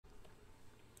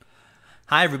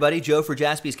Hi, everybody. Joe for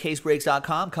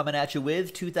JaspysCaseBreaks.com coming at you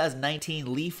with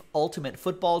 2019 Leaf Ultimate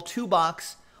Football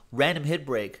 2-box random hit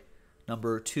break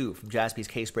number 2 from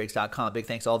JaspysCaseBreaks.com. Big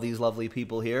thanks to all these lovely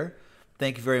people here.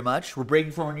 Thank you very much. We're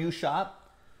breaking from our new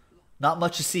shop. Not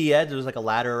much to see yet. There's like a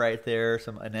ladder right there,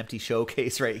 an empty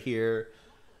showcase right here.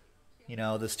 You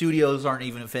know, the studios aren't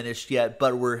even finished yet,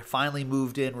 but we're finally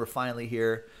moved in. We're finally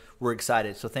here. We're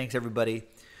excited. So thanks, everybody,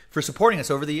 for supporting us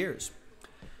over the years.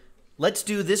 Let's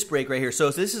do this break right here. So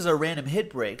this is a random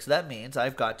hit break. So that means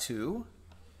I've got to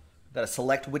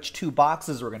select which 2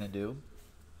 boxes we're going to do.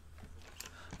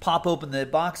 Pop open the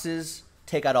boxes,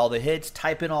 take out all the hits,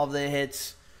 type in all the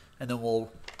hits, and then we'll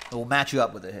match you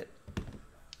up with a hit.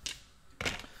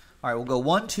 All right, we'll go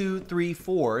 1, 2, 3,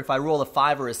 4. If I roll a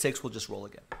 5 or a 6, we'll just roll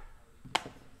again.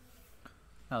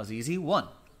 That was easy. 1.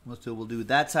 So we'll do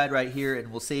that side right here, and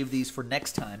we'll save these for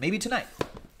next time, maybe tonight.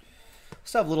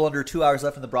 Still have a little under 2 hours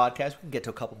left in the broadcast. We can get to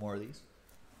a couple more of these.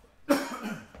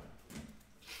 We'll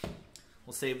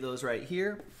save those right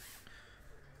here.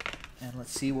 And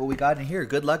let's see what we got in here.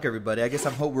 Good luck, everybody. I guess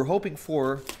we're hoping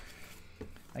for,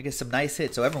 some nice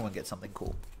hits so everyone gets something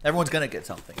cool. Everyone's going to get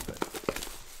something, but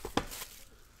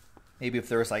maybe if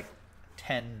there was like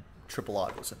 10 triple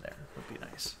autos in there, it would be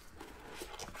nice.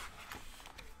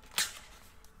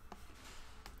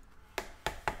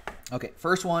 Okay,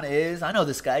 first one is, I know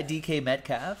this guy, DK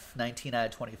Metcalf, 19 out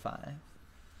of 25.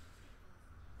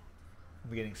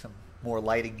 We're getting some more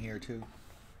lighting here, too.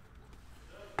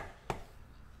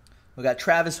 We got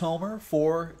Travis Homer,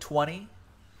 420.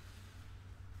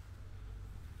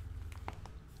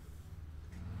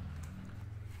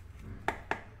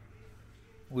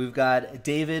 We've got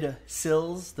David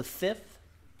Sills, the fifth,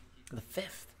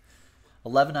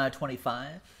 11 out of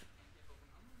 25.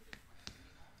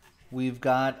 We've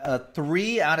got a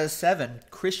 3 out of 7,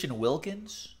 Christian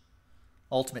Wilkins,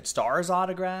 Ultimate Stars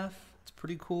autograph. It's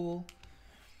pretty cool.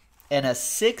 And a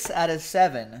 6 out of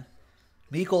 7,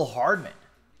 Mecole Hardman.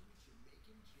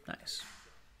 Nice.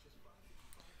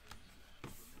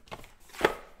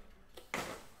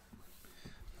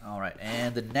 All right,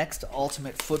 and the next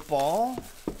Ultimate Football.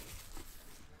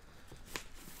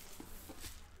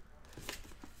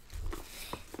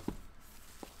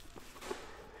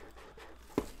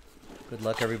 Good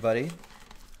luck, everybody.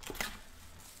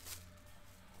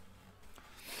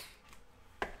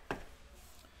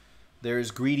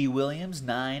 There's Greedy Williams,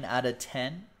 9 out of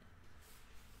 10.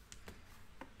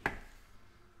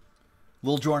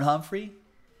 Lil Jordan Humphrey,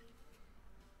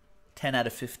 10 out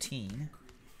of 15.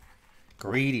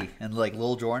 Greedy. And like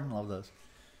Lil Jordan, love those.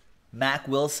 Mac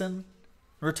Wilson,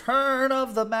 Return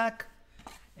of the Mac,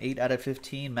 8 out of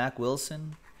 15. Mac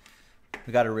Wilson.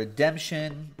 We got a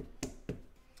redemption.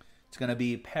 It's going to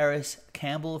be Paris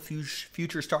Campbell,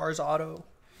 Future Stars auto.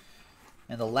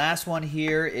 And the last one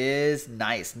here is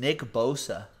nice. Nick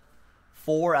Bosa,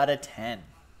 4 out of 10.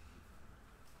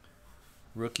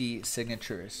 Rookie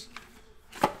signatures.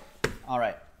 All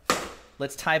right.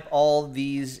 Let's type all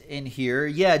these in here.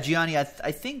 Yeah, Gianni,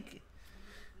 I think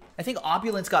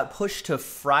Opulence got pushed to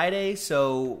Friday,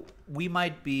 so we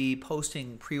might be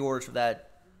posting pre-orders for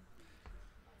that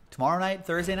tomorrow night,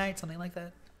 Thursday night, something like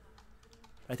that.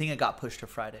 I think it got pushed to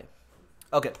Friday.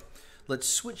 Okay, let's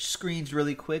switch screens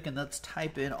really quick and let's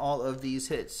type in all of these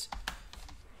hits.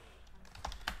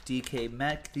 DK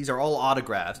Met. These are all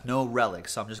autographs, no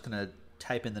relics, so I'm just going to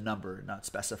type in the number, not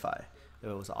specify if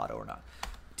it was auto or not.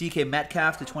 DK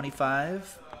Metcalf to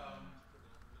 25.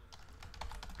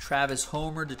 Travis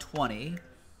Homer to 20.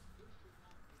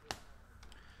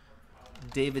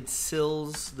 David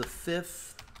Sills the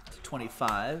 5th to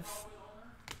 25.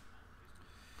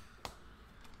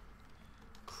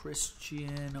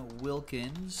 Christian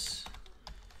Wilkins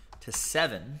to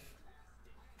 7.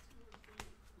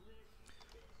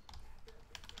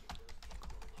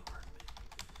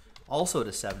 Also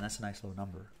to 7. That's a nice low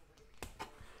number.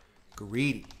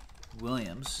 Greedy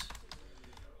Williams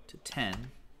to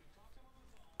 10.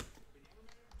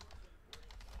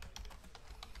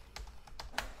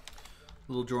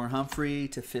 Lil Jordan Humphrey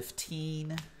to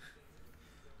 15.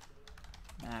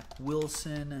 Mac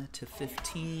Wilson to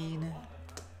 15.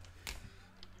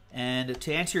 And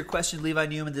to answer your question, Levi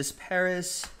Newman, this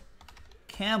Paris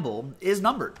Campbell is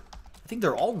numbered. I think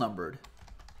they're all numbered.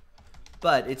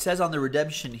 But it says on the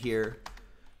redemption here,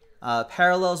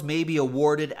 parallels may be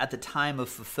awarded at the time of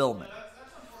fulfillment.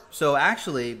 So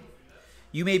actually,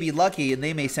 you may be lucky and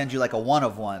they may send you like a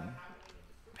 1-of-1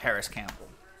 Paris Campbell.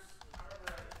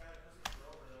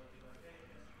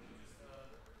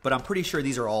 But I'm pretty sure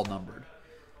these are all numbered.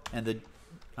 And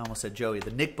I almost said Joey.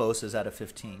 The Nick Bosa is out of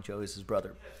 15. Joey's his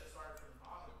brother.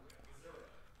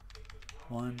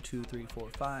 1, 2, 3, 4,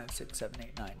 5, 6, 7,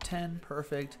 8, 9, 10.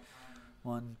 Perfect.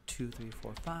 1, 2, 3,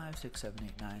 4, 5, 6, 7,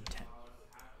 8, 9, 10.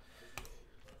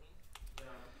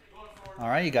 All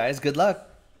right, you guys. Good luck.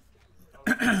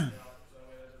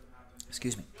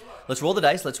 Excuse me. Let's roll the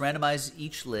dice. Let's randomize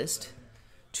each list.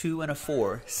 2 and a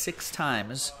 4. 6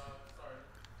 times.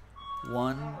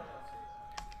 1,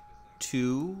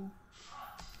 2,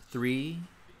 3,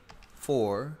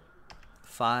 4,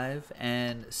 5,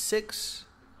 and 6.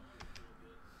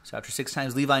 So after 6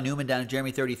 times, Levi Newman down to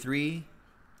Jeremy 33.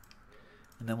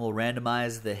 And then we'll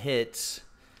randomize the hits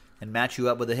and match you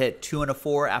up with a hit. 2 and a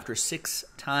 4 after 6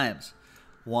 times.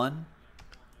 1,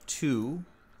 2,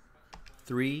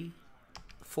 3,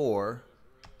 4,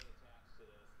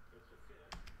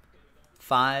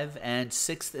 5, and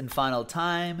 6th and final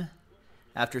time.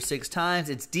 After 6 times,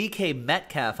 it's DK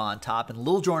Metcalf on top and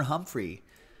Lil Jordan Humphrey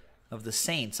of the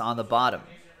Saints on the bottom.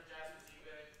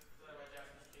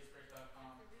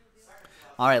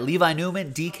 All right, Levi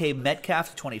Newman, DK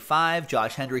Metcalf to 25,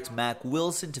 Josh Hendricks, Mac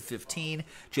Wilson to 15,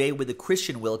 Jay with the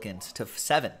Christian Wilkins to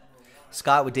 7,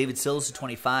 Scott with David Sills to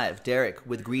 25, Derek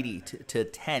with Greedy to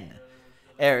 10,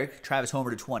 Eric, Travis Homer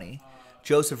to 20,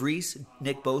 Joseph Reese,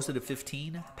 Nick Bosa to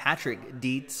 15, Patrick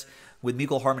Dietz with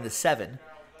Mecole Hardman to 7,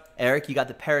 Eric, you got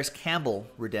the Paris Campbell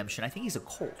redemption. I think he's a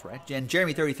Colt, right? And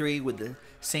Jeremy 33 with the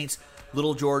Saints,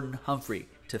 Little Jordan Humphrey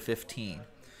to 15.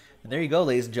 And there you go,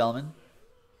 ladies and gentlemen.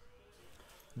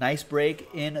 Nice break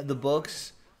in the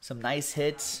books. Some nice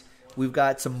hits. We've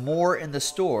got some more in the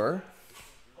store.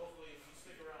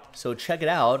 So check it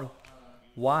out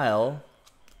while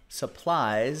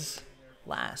supplies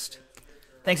last.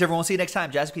 Thanks, everyone. We'll see you next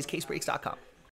time. JaspysCaseBreaks.com.